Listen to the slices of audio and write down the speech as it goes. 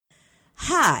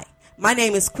Hi, my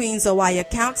name is queenoaya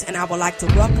Counts, and I would like to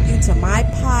welcome you to my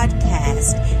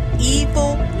podcast,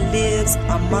 Evil Lives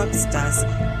Amongst Us,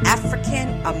 African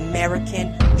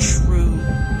American True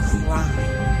Crime.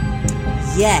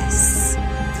 Yes,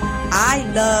 I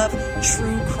love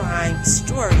true crime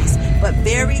stories, but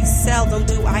very seldom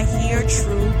do I hear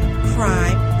true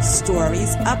crime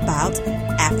stories about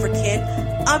African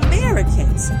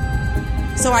Americans.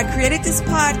 So I created this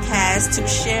podcast to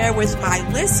share with my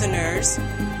listeners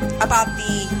about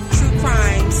the true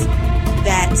crimes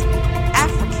that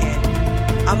African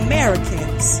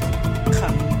Americans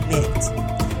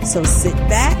commit. So sit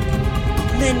back,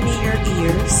 lend me your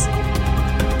ears,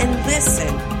 and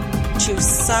listen to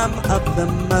some of the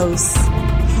most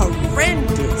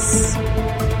horrendous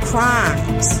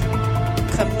crimes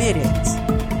committed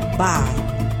by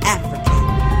African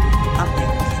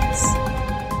Americans.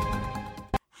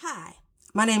 Hi,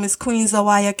 my name is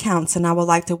queenoaya Counts, and I would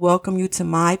like to welcome you to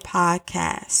my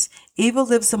podcast, Evil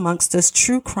Lives Amongst Us,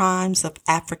 True Crimes of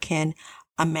African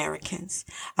Americans.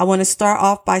 I want to start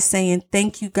off by saying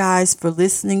thank you guys for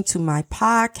listening to my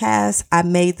podcast. I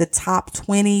made the top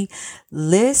 20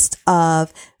 list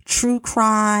of true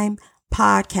crime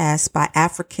podcasts by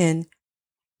African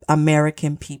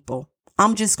American people.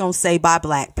 I'm just going to say by a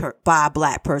black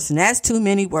person. That's too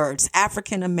many words.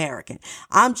 African American.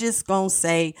 I'm just going to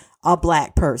say a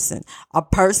black person, a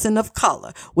person of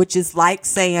color, which is like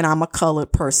saying I'm a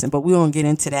colored person, but we're going to get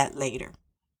into that later.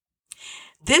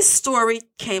 This story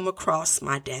came across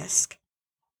my desk.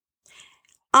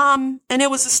 And it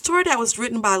was a story that was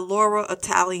written by Laura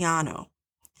Italiano.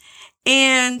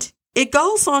 And it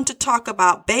goes on to talk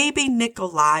about baby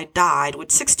Nikolai died with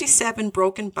 67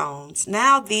 broken bones.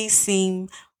 Now these same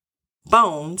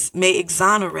bones may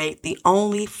exonerate the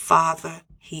only father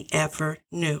he ever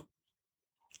knew.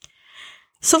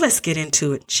 So let's get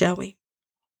into it, shall we?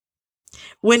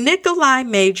 When Nikolai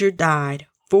Major died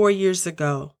 4 years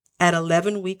ago, at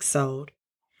 11 weeks old,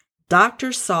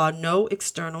 doctors saw no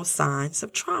external signs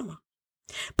of trauma.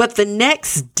 But the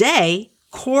next day,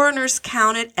 coroners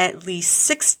counted at least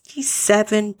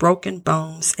 67 broken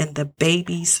bones in the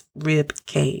baby's rib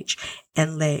cage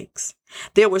and legs.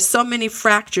 There were so many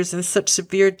fractures and such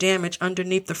severe damage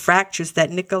underneath the fractures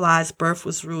that Nikolai's birth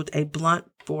was ruled a blunt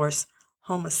force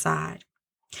homicide.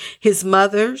 His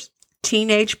mother's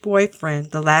teenage boyfriend,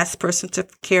 the last person to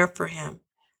care for him,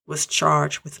 was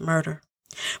charged with murder.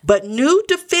 But new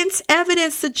defense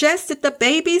evidence suggested the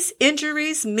baby's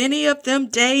injuries, many of them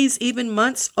days, even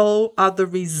months old, are the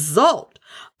result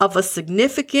of a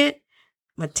significant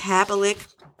metabolic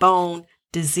bone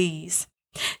disease.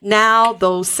 Now,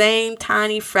 those same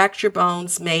tiny fracture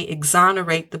bones may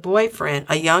exonerate the boyfriend,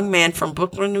 a young man from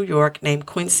Brooklyn, New York, named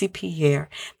Quincy Pierre,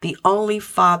 the only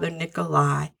father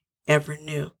Nikolai ever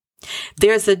knew.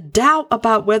 There's a doubt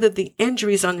about whether the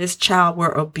injuries on this child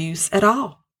were abuse at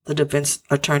all, the defense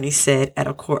attorney said at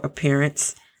a court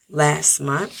appearance last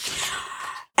month.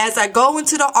 As I go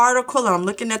into the article, and I'm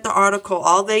looking at the article,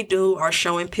 all they do are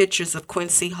showing pictures of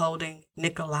Quincy holding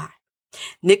Nikolai.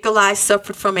 Nikolai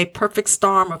suffered from a perfect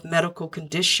storm of medical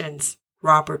conditions,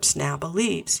 Roberts now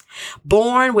believes.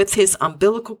 Born with his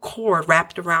umbilical cord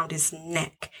wrapped around his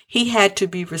neck, he had to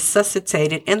be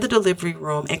resuscitated in the delivery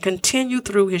room and continue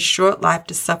through his short life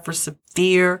to suffer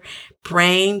severe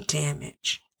brain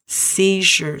damage,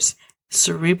 seizures,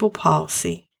 cerebral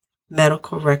palsy,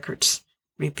 medical records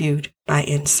reviewed by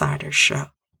insiders show.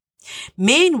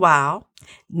 Meanwhile,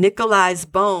 Nikolai's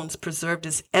bones, preserved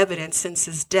as evidence since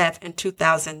his death in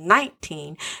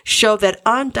 2019, show that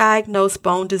undiagnosed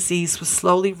bone disease was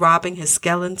slowly robbing his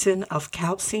skeleton of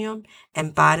calcium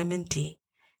and vitamin D.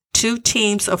 2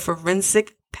 teams of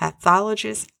forensic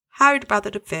pathologists hired by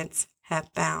the defense have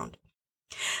found.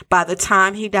 By the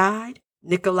time he died,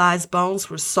 Nikolai's bones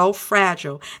were so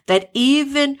fragile that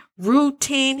even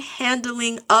routine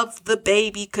handling of the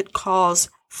baby could cause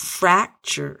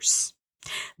fractures.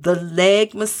 The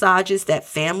leg massages that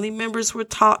family members were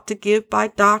taught to give by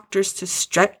doctors to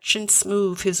stretch and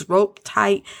smooth his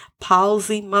rope-tight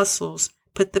palsy muscles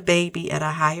put the baby at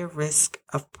a higher risk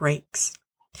of breaks.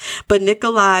 But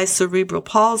Nikolai's cerebral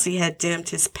palsy had dimmed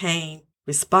his pain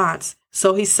response,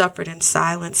 so he suffered in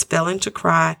silence, failing to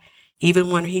cry even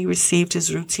when he received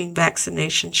his routine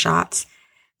vaccination shots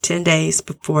 10 days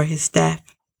before his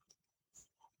death.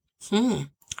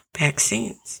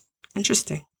 Vaccines.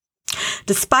 Interesting.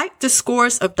 Despite the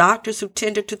scores of doctors who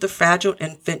tended to the fragile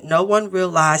infant, no one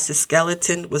realized the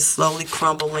skeleton was slowly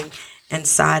crumbling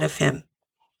inside of him.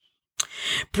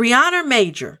 Breonna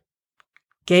Major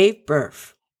gave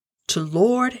birth to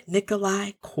Lord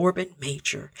Nikolai Corbin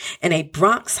Major in a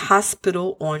Bronx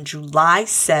hospital on July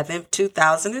 7th,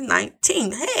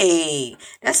 2019. Hey,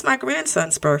 that's my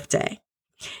grandson's birthday.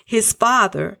 His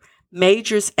father,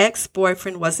 Major's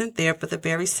ex-boyfriend, wasn't there for the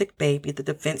very sick baby, the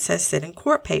defense has said in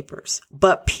court papers.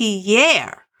 But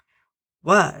Pierre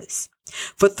was.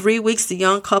 For 3 weeks, the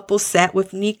young couple sat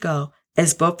with Nico,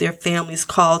 as both their families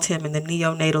called him, in the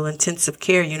neonatal intensive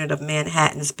care unit of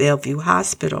Manhattan's Bellevue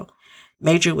Hospital.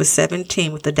 Major was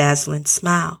 17 with a dazzling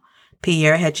smile.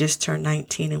 Pierre had just turned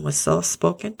 19 and was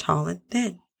soft-spoken, tall, and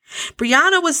thin.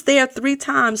 Brianna was there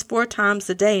 4 times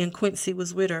a day, and Quincy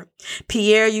was with her.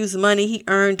 Pierre used money he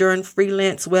earned during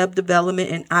freelance web development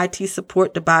and IT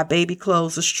support to buy baby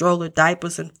clothes, a stroller,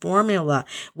 diapers, and formula.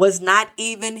 Was not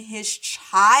even his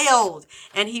child,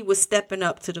 and he was stepping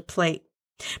up to the plate.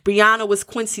 Brianna was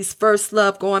Quincy's first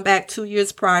love, going back 2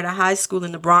 years prior to high school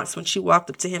in the Bronx when she walked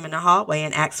up to him in the hallway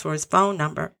and asked for his phone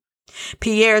number.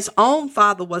 Pierre's own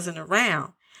father wasn't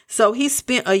around, so he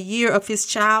spent a year of his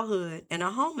childhood in a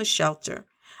homeless shelter.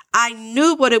 I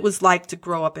knew what it was like to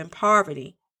grow up in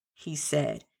poverty, he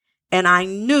said, and I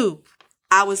knew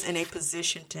I was in a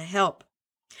position to help.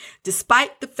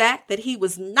 Despite the fact that he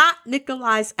was not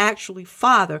Nikolai's actual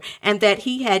father and that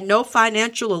he had no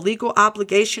financial or legal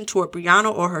obligation toward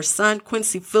Brianna or her son,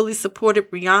 Quincy fully supported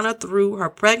Brianna through her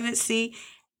pregnancy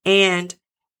and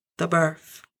the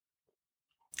birth.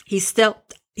 He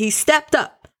stepped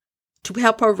up to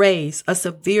help her raise a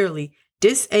severely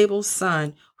disabled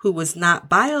son who was not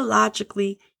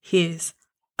biologically his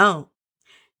own.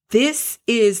 This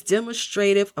is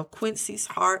demonstrative of Quincy's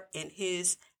heart and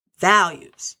his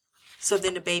values. So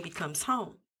then the baby comes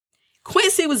home.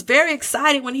 Quincy was very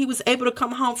excited when he was able to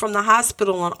come home from the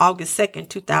hospital on August 2nd,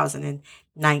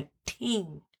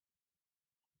 2019.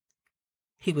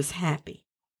 He was happy.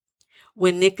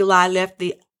 When Nikolai left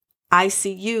the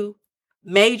ICU,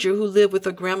 Major, who lived with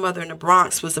her grandmother in the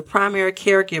Bronx, was the primary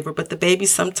caregiver, but the baby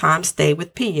sometimes stayed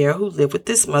with Pierre, who lived with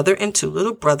his mother and 2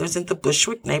 little brothers in the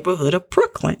Bushwick neighborhood of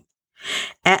Brooklyn.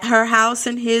 At her house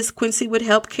and his, Quincy would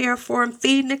help care for and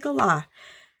feed Nikolai,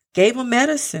 gave him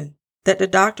medicine that the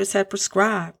doctors had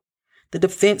prescribed. The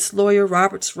defense lawyer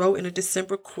Roberts wrote in a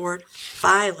December court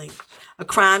filing. A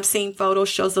crime scene photo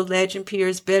shows the alleged in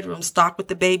Pierre's bedroom stocked with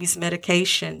the baby's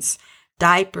medications,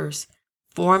 diapers,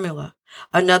 formula.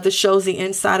 Another shows the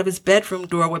inside of his bedroom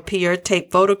door where Pierre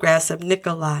taped photographs of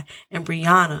Nikolai and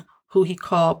Brianna, who he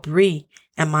called Bree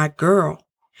and my girl.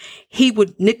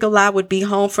 Nikolai would be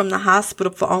home from the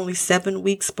hospital for only 7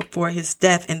 weeks before his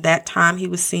death. In that time, he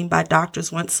was seen by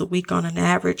doctors once a week on an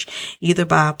average, either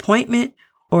by appointment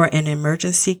or in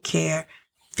emergency care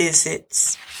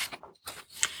visits.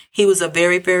 He was a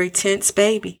very, very tense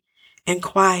baby and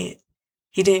quiet.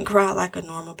 He didn't cry like a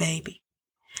normal baby.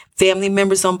 Family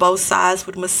members on both sides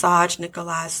would massage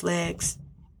Nikolai's legs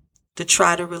to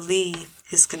try to relieve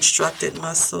his constructed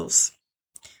muscles.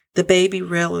 The baby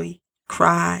rarely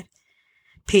cried.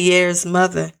 Pierre's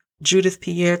mother, Judith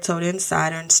Pierre, told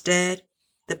Insider instead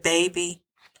the baby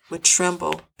would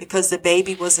tremble because the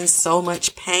baby was in so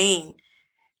much pain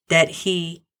that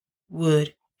he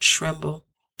would tremble.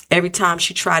 Every time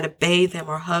she tried to bathe him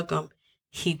or hug him,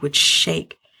 he would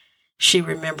shake. She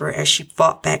remembered as she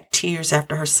fought back tears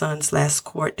after her son's last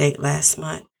court date last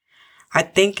month. I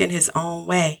think in his own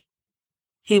way,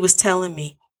 he was telling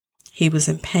me he was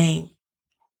in pain.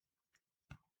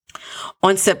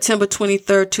 On September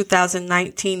 23,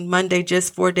 2019, Monday,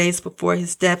 just 4 days before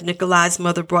his death, Nikolai's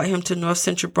mother brought him to North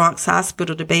Central Bronx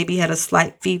Hospital. The baby had a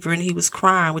slight fever and he was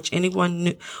crying, which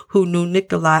anyone who knew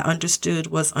Nikolai understood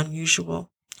was unusual.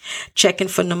 Checking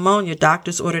for pneumonia,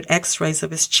 doctors ordered x-rays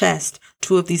of his chest.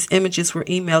 2 of these images were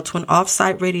emailed to an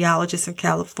off-site radiologist in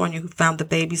California who found the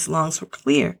baby's lungs were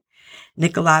clear.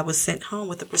 Nikolai was sent home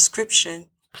with a prescription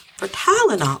for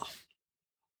Tylenol.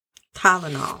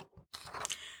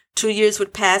 2 years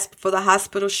would pass before the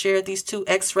hospital shared these 2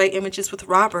 x-ray images with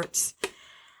Roberts.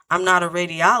 I'm not a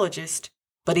radiologist,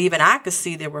 but even I could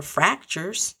see there were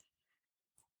fractures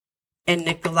in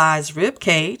Nikolai's rib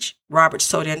cage, Roberts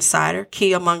told Insider.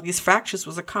 Key among these fractures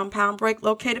was a compound break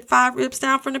located 5 ribs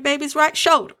down from the baby's right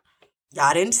shoulder.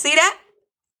 Y'all didn't see that?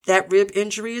 That rib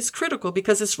injury is critical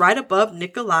because it's right above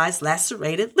Nikolai's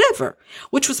lacerated liver,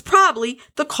 which was probably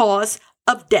the cause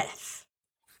of death.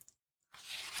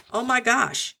 Oh my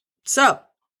gosh. So,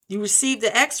 you received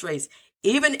the x-rays.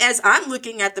 Even as I'm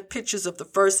looking at the pictures of the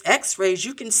first x-rays,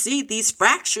 you can see these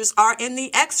fractures are in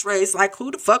the x-rays. Like, who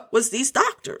the fuck was these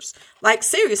doctors? Like,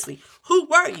 seriously, who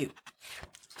were you?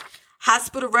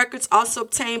 Hospital records also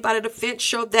obtained by the defense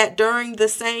showed that during the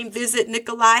same visit,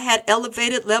 Nikolai had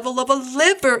elevated level of a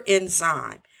liver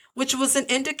enzyme, which was an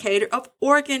indicator of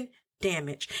organ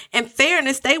damage. In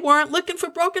fairness, they weren't looking for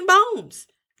broken bones.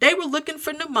 They were looking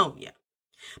for pneumonia.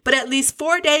 But at least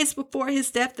 4 days before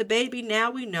his death, the baby,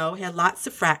 now we know, had lots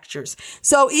of fractures.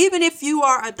 So even if you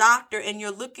are a doctor and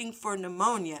you're looking for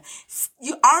pneumonia,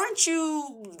 aren't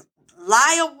you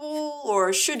liable,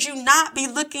 or should you not be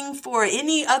looking for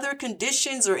any other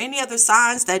conditions or any other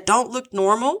signs that don't look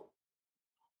normal?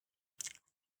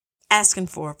 Asking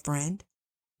for a friend.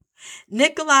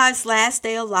 Nikolai's last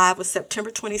day alive was September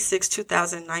 26,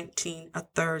 2019, a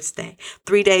Thursday.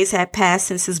 3 days had passed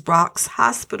since his Bronx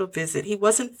hospital visit. He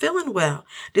wasn't feeling well.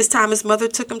 This time his mother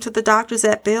took him to the doctors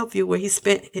at Bellevue, where he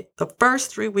spent the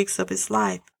first 3 weeks of his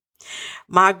life.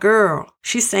 My girl,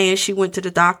 she's saying she went to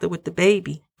the doctor with the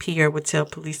baby, Pierre would tell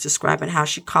police, describing how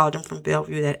she called him from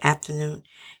Bellevue that afternoon.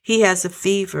 He has a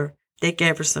fever. They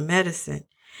gave her some medicine.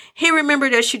 He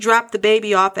remembered that she dropped the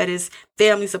baby off at his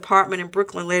family's apartment in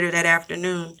Brooklyn later that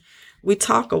afternoon. We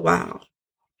talk a while,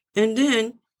 and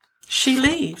then she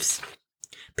leaves.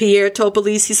 Pierre told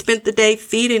police he spent the day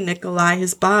feeding Nikolai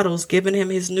his bottles, giving him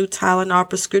his new Tylenol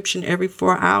prescription every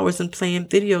 4 hours, and playing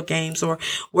video games or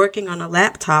working on a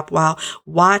laptop while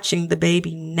watching the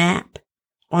baby nap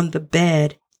on the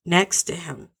bed next to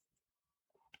him.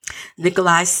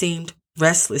 Nikolai seemed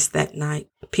restless that night.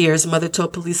 Pierre's mother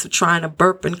told police of trying to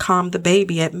burp and calm the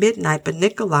baby at midnight, but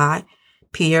Nikolai,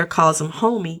 Pierre calls him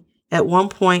homie, at one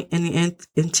point in the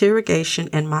interrogation,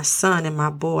 and my son and my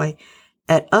boy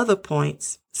at other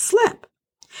points, slept.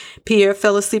 Pierre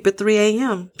fell asleep at 3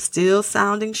 a.m., still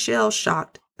sounding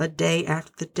shell-shocked a day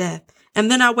after the death. And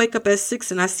then I wake up at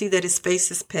 6 and I see that his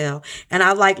face is pale, and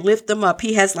I lift him up.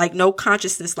 He has no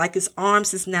consciousness, his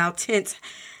arms is now tense.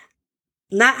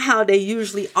 Not how they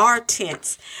usually are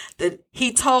tense. That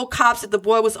he told cops that the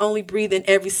boy was only breathing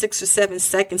every 6 or 7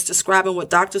 seconds, describing what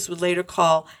doctors would later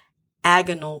call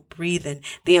agonal breathing,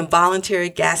 the involuntary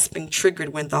gasping triggered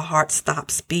when the heart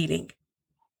stops beating.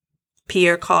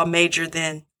 Pierre called Major,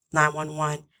 then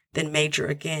 911, then Major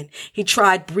again. He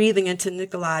tried breathing into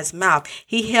Nikolai's mouth.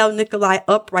 He held Nikolai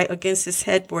upright against his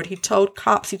headboard. He told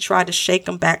cops he tried to shake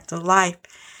him back to life.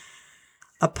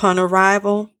 Upon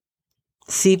arrival,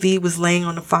 CV was laying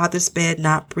on the father's bed,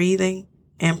 not breathing,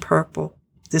 and purple.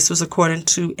 This was according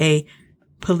to a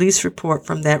police report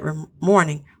from that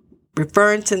morning,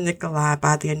 referring to Nikolai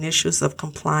by the initials of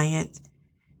compliant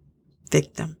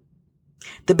victim.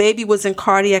 The baby was in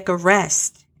cardiac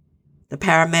arrest. The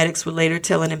paramedics would later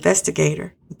tell an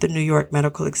investigator at the New York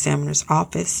Medical Examiner's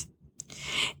Office.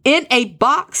 In a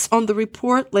box on the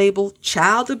report labeled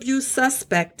child abuse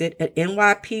suspected, an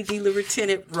NYPD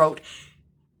lieutenant wrote,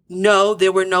 "No,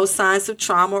 there were no signs of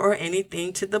trauma or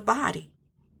anything to the body."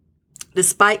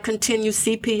 Despite continued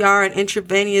CPR and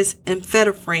intravenous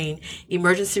amphetamine,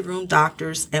 emergency room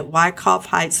doctors at Wyckoff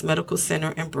Heights Medical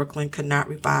Center in Brooklyn could not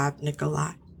revive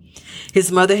Nikolai.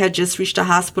 His mother had just reached a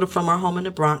hospital from her home in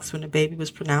the Bronx when the baby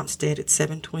was pronounced dead at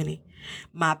 7:20.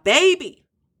 My baby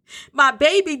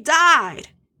died.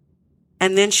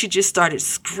 And then she just started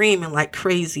screaming like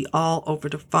crazy all over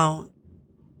the phone.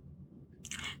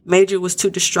 Major was too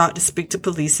distraught to speak to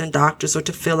police and doctors or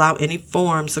to fill out any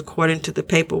forms according to the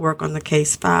paperwork on the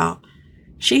case file.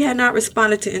 She had not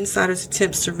responded to insiders'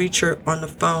 attempts to reach her on the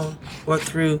phone or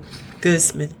through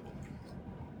Guzman.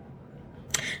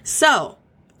 So,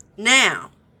 now,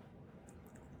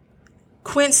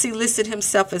 Quincy listed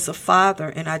himself as a father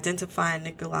in identifying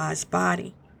Nikolai's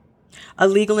body. A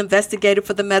legal investigator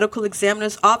for the medical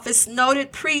examiner's office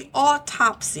noted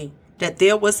pre-autopsy that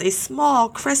there was a small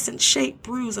crescent-shaped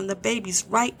bruise on the baby's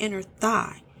right inner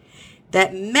thigh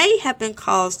that may have been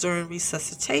caused during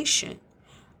resuscitation.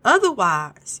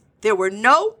 Otherwise, there were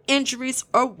no injuries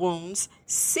or wounds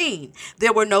seen.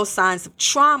 There were no signs of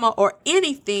trauma or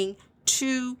anything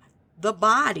to the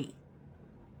body.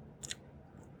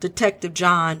 Detective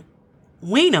John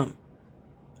Weenham,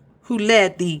 who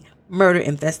led the murder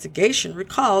investigation,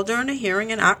 recalled during a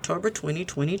hearing in October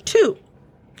 2022.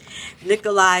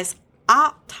 Nikolai's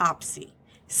autopsy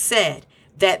said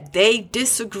that they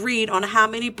disagreed on how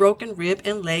many broken rib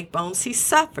and leg bones he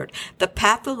suffered. The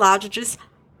pathologist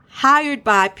hired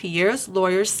by Pierre's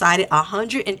lawyers cited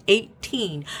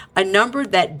 118, a number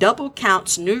that double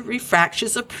counts new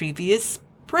refractures of previous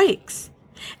breaks,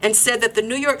 and said that the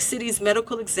New York City's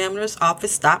medical examiner's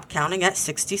office stopped counting at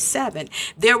 67.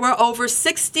 There were over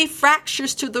 60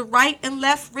 fractures to the right and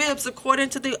left ribs, according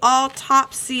to the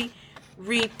autopsy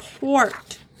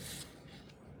report.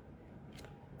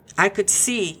 I could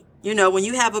see, when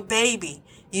you have a baby,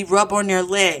 you rub on their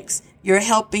legs. You're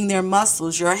helping their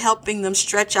muscles. You're helping them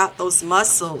stretch out those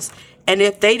muscles. And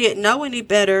if they didn't know any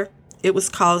better, it was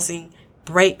causing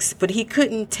breaks. But he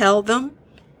couldn't tell them.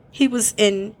 He was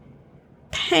in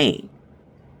pain.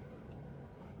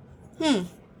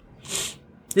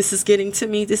 This is getting to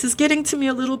me. This is getting to me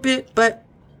a little bit, but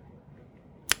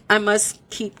I must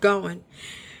keep going.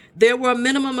 There were a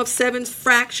minimum of 7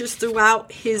 fractures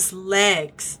throughout his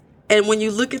legs. And when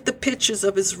you look at the pictures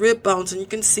of his rib bones, and you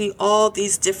can see all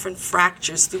these different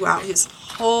fractures throughout his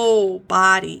whole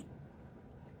body.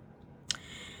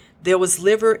 There was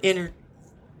liver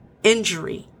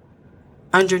injury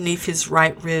underneath his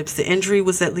right ribs. The injury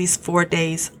was at least 4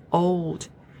 days old.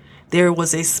 There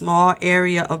was a small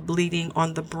area of bleeding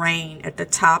on the brain at the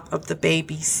top of the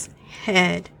baby's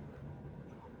head.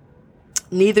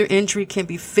 Neither injury can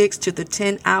be fixed to the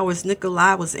 10 hours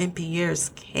Nikolai was in Pierre's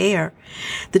care.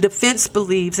 The defense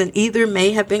believes an either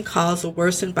may have been caused or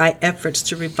worsened by efforts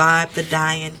to revive the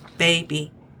dying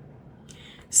baby.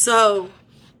 So,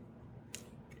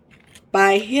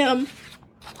 by him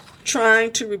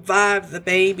trying to revive the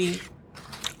baby,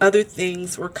 other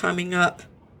things were coming up.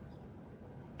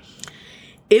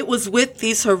 It was with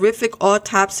these horrific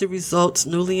autopsy results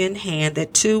newly in hand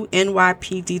that 2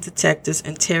 NYPD detectives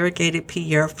interrogated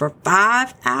Pierre for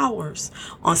 5 hours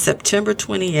on September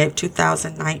 28,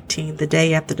 2019, the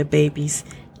day after the baby's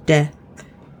death.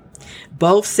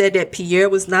 Both said that Pierre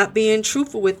was not being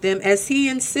truthful with them, as he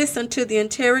insists until the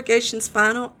interrogation's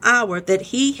final hour that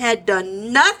he had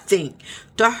done nothing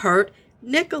to hurt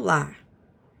Nikolai.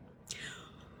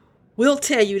 We'll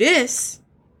tell you this,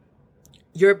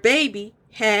 your baby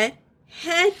had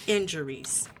head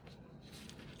injuries.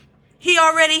 He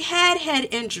already had head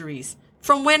injuries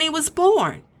from when he was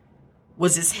born.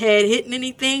 Was his head hitting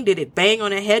anything? Did it bang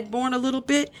on a headboard a little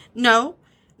bit? No,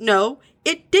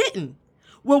 it didn't.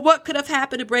 Well, what could have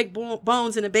happened to break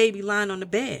bones in a baby lying on the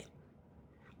bed?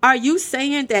 Are you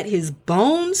saying that his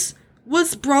bones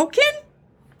was broken?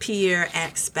 Pierre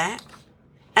asked back.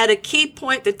 At a key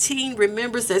point, the teen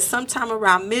remembers that sometime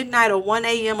around midnight or 1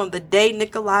 a.m. on the day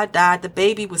Nikolai died, the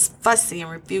baby was fussy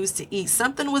and refused to eat.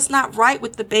 Something was not right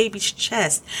with the baby's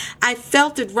chest. I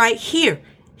felt it right here,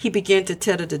 he began to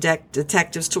tell the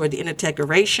detectives toward the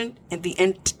interrogation,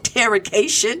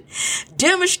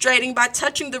 demonstrating by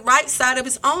touching the right side of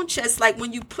his own chest, like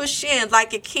when you push in,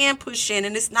 like it can push in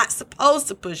and it's not supposed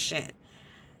to push in.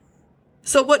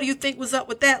 So what do you think was up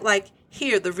with that? Like,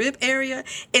 here, the rib area,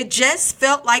 it just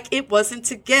felt like it wasn't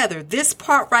together. This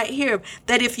part right here,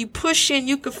 that if you push in,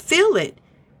 you could feel it.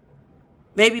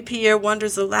 Maybe Pierre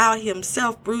wonders aloud he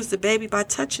himself bruised the baby by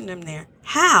touching him there.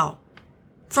 How?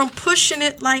 From pushing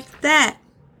it like that.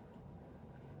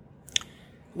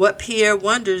 What Pierre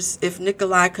wonders if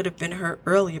Nikolai could have been hurt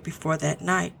earlier before that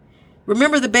night.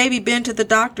 Remember, the baby been to the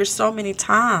doctor so many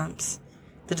times.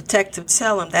 The detective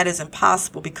tell him that is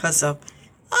impossible because of,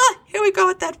 here we go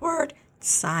with that word,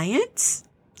 science.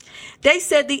 They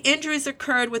said the injuries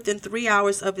occurred within 3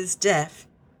 hours of his death.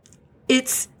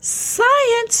 It's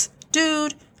science,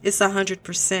 dude. It's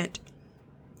 100%.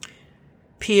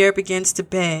 Pierre begins to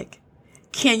beg.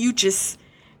 Can you just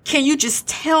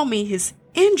tell me his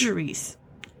injuries?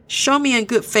 Show me in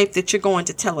good faith that you're going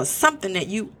to tell us something that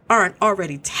you aren't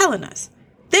already telling us.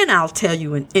 Then I'll tell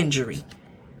you an injury,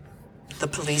 the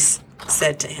police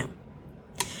said to him.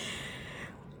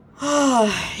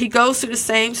 He goes through the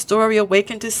same story,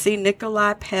 awakened to see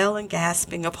Nikolai pale and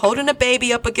gasping, of holding a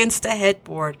baby up against the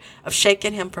headboard, of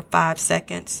shaking him for 5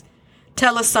 seconds.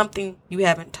 Tell us something you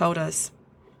haven't told us.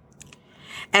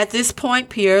 At this point,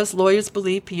 Pierre's lawyers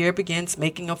believe Pierre begins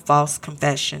making a false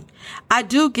confession. I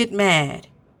do get mad,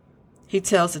 he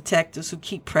tells detectives who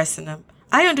keep pressing him.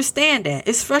 I understand that.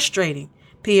 It's frustrating.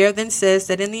 Pierre then says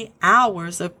that in the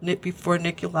hours before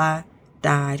Nikolai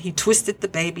died, he twisted the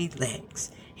baby's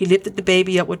legs. He lifted the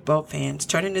baby up with both hands,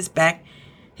 turning his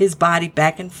body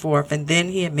back and forth, and then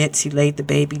he admits he laid the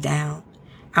baby down.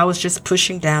 I was just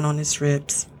pushing down on his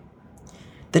ribs.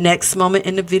 The next moment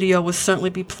in the video will certainly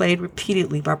be played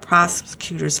repeatedly by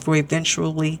prosecutors for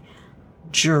eventually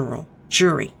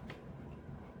jury.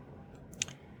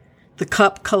 The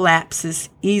cup collapses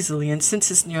easily, and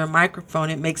since it's near a microphone,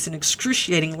 it makes an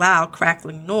excruciating, loud,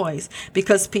 crackling noise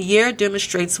because Pierre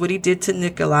demonstrates what he did to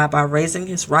Nikolai by raising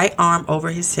his right arm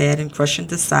over his head and crushing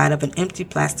the side of an empty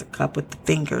plastic cup with the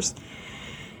fingers.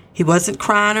 He wasn't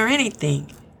crying or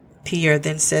anything, Pierre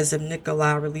then says of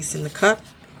Nikolai releasing the cup.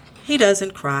 He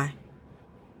doesn't cry.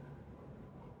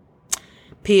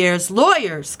 Pierre's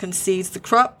lawyers concedes the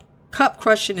cup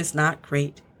crushing is not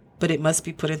great, but it must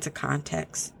be put into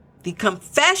context. The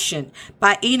confession,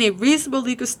 by any reasonable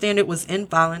legal standard, was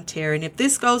involuntary. And if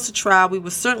this goes to trial, we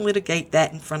will certainly litigate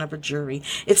that in front of a jury.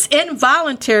 It's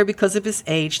involuntary because of his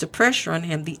age, the pressure on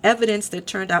him, the evidence that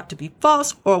turned out to be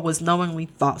false or was knowingly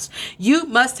false. You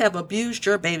must have abused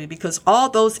your baby because all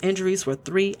those injuries were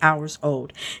 3 hours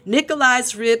old.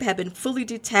 Nikolai's rib had been fully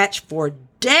detached for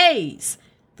days,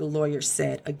 the lawyer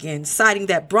said, again, citing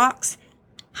that Brock's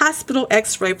hospital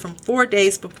x-ray from 4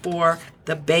 days before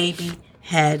the baby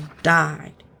had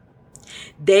died.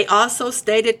 They also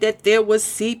stated that there was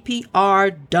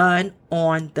CPR done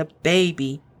on the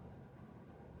baby.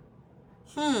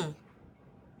 I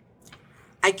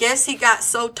guess he got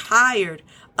so tired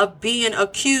of being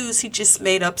accused, he just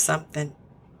made up something.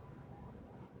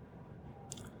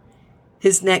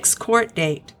 His next court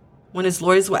date, when his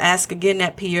lawyers were asked again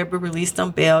that Pierre be released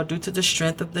on bail due to the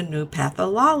strength of the new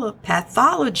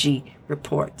pathology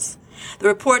reports. The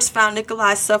reports found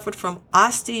Nikolai suffered from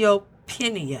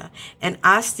osteopenia and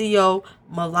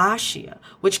osteomalacia,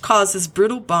 which causes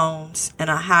brittle bones and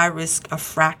a high risk of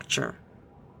fracture.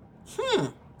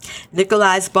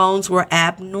 Nikolai's bones were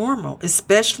abnormal,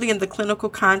 especially in the clinical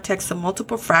context of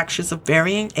multiple fractures of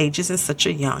varying ages in such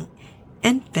a young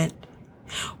infant.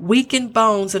 Weakened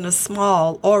bones in a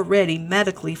small, already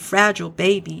medically fragile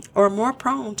baby are more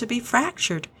prone to be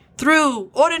fractured through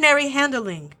ordinary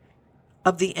handling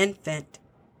of the infant,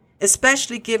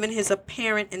 especially given his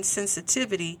apparent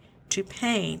insensitivity to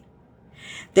pain.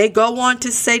 They go on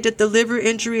to say that the liver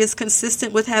injury is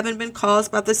consistent with having been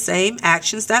caused by the same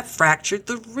actions that fractured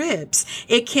the ribs.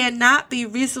 It cannot be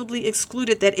reasonably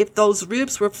excluded that if those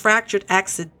ribs were fractured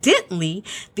accidentally,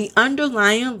 the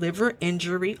underlying liver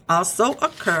injury also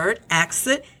occurred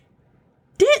accidentally.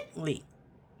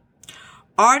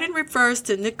 Arden refers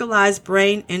to Nikolai's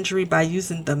brain injury by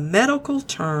using the medical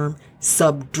term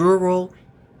subdural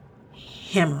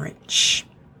hemorrhage.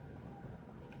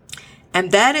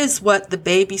 And that is what the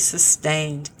baby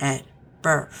sustained at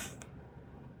birth.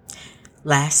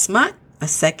 Last month, a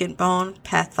second bone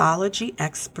pathology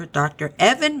expert, Dr.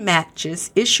 Evan Matches,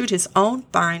 issued his own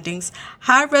findings.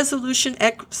 High-resolution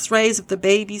x-rays of the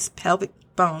baby's pelvic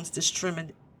bones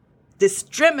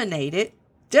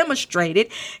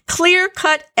demonstrated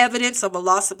clear-cut evidence of a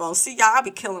loss of bone. See, y'all, I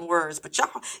be killing words, but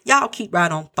y'all keep right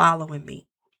on following me.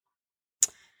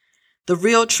 The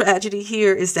real tragedy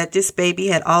here is that this baby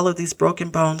had all of these broken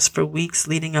bones for weeks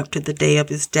leading up to the day of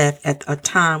his death, at a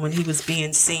time when he was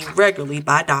being seen regularly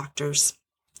by doctors.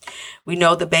 We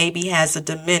know the baby has a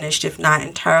diminished, if not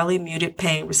entirely muted,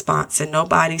 pain response, and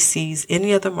nobody sees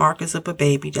any other markers of a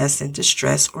baby that's in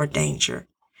distress or danger.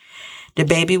 The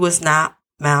baby was not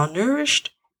malnourished.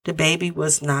 The baby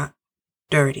was not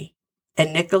dirty.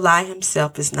 And Nikolai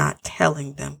himself is not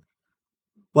telling them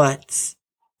what's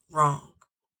wrong.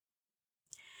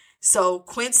 So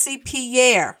Quincy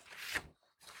Pierre,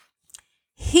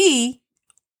 he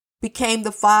became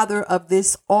the father of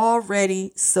this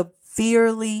already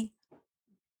severely,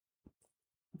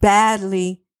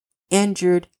 badly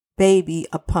injured baby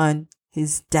upon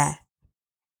his death.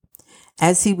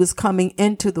 As he was coming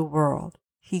into the world,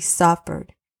 he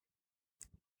suffered.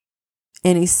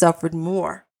 And he suffered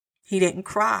more. He didn't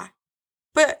cry.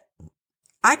 But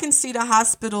I can see the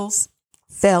hospitals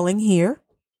failing here.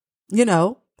 You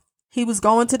know, he was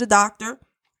going to the doctor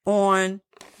on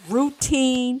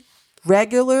routine,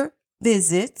 regular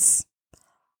visits.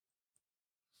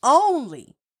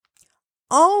 Only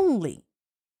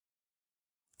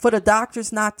for the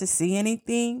doctors not to see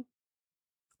anything.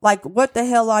 Like, what the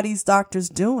hell are these doctors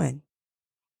doing?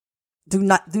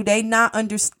 Do they not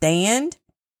understand?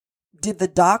 Did the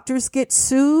doctors get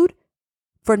sued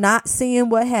for not seeing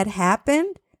what had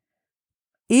happened?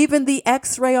 Even the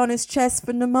x-ray on his chest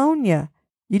for pneumonia.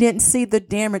 You didn't see the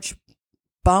damaged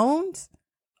bones?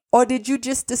 Or did you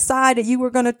just decide that you were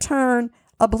going to turn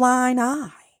a blind eye?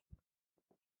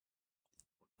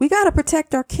 We got to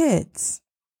protect our kids.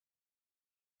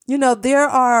 You know, there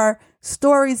are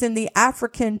stories in the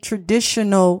African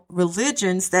traditional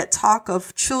religions that talk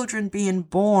of children being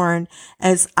born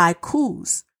as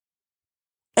aikus.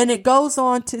 And it goes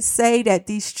on to say that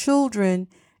these children,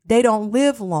 they don't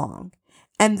live long.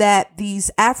 And that these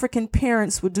African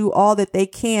parents will do all that they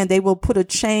can. They will put a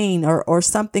chain or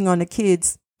something on the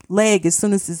kid's leg as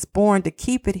soon as it's born to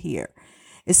keep it here.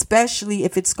 Especially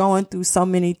if it's going through so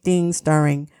many things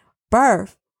during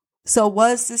birth. So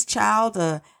was this child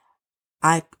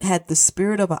I had the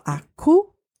spirit of an aku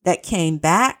that came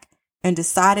back and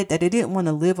decided that it didn't want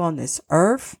to live on this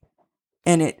earth,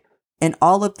 and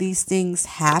all of these things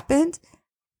happened?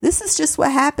 This is just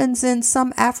what happens in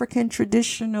some African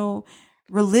traditional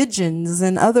religions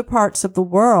and other parts of the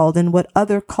world, and what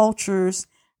other cultures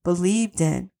believed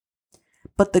in.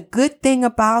 But the good thing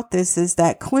about this is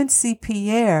that Quincy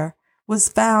Pierre was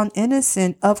found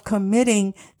innocent of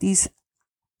committing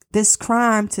this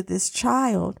crime to this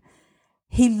child.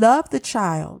 He loved the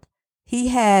child. He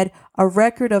had a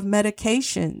record of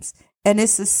medications. And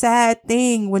it's a sad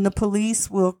thing when the police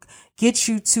will get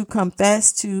you to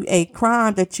confess to a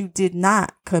crime that you did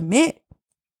not commit.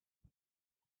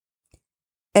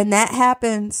 And that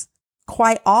happens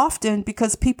quite often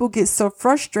because people get so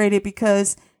frustrated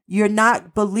because you're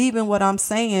not believing what I'm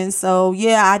saying. So,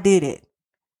 yeah, I did it.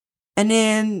 And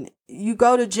then you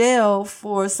go to jail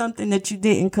for something that you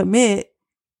didn't commit,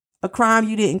 a crime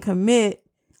you didn't commit,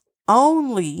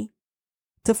 only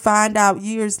to find out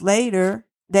years later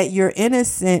that you're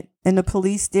innocent and the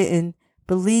police didn't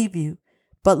believe you.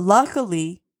 But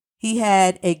luckily, he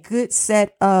had a good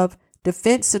set of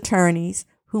defense attorneys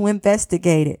who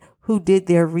investigated, who did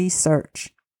their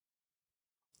research.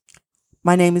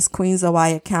 My name is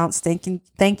Queenoaya Counts.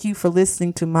 Thank you for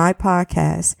listening to my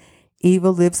podcast,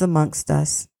 Evil Lives Amongst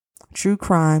Us, True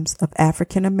Crimes of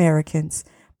African Americans.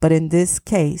 But in this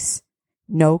case,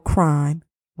 no crime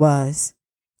was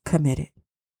committed.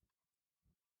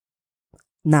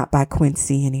 Not by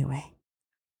Quincy anyway.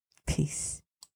 Peace.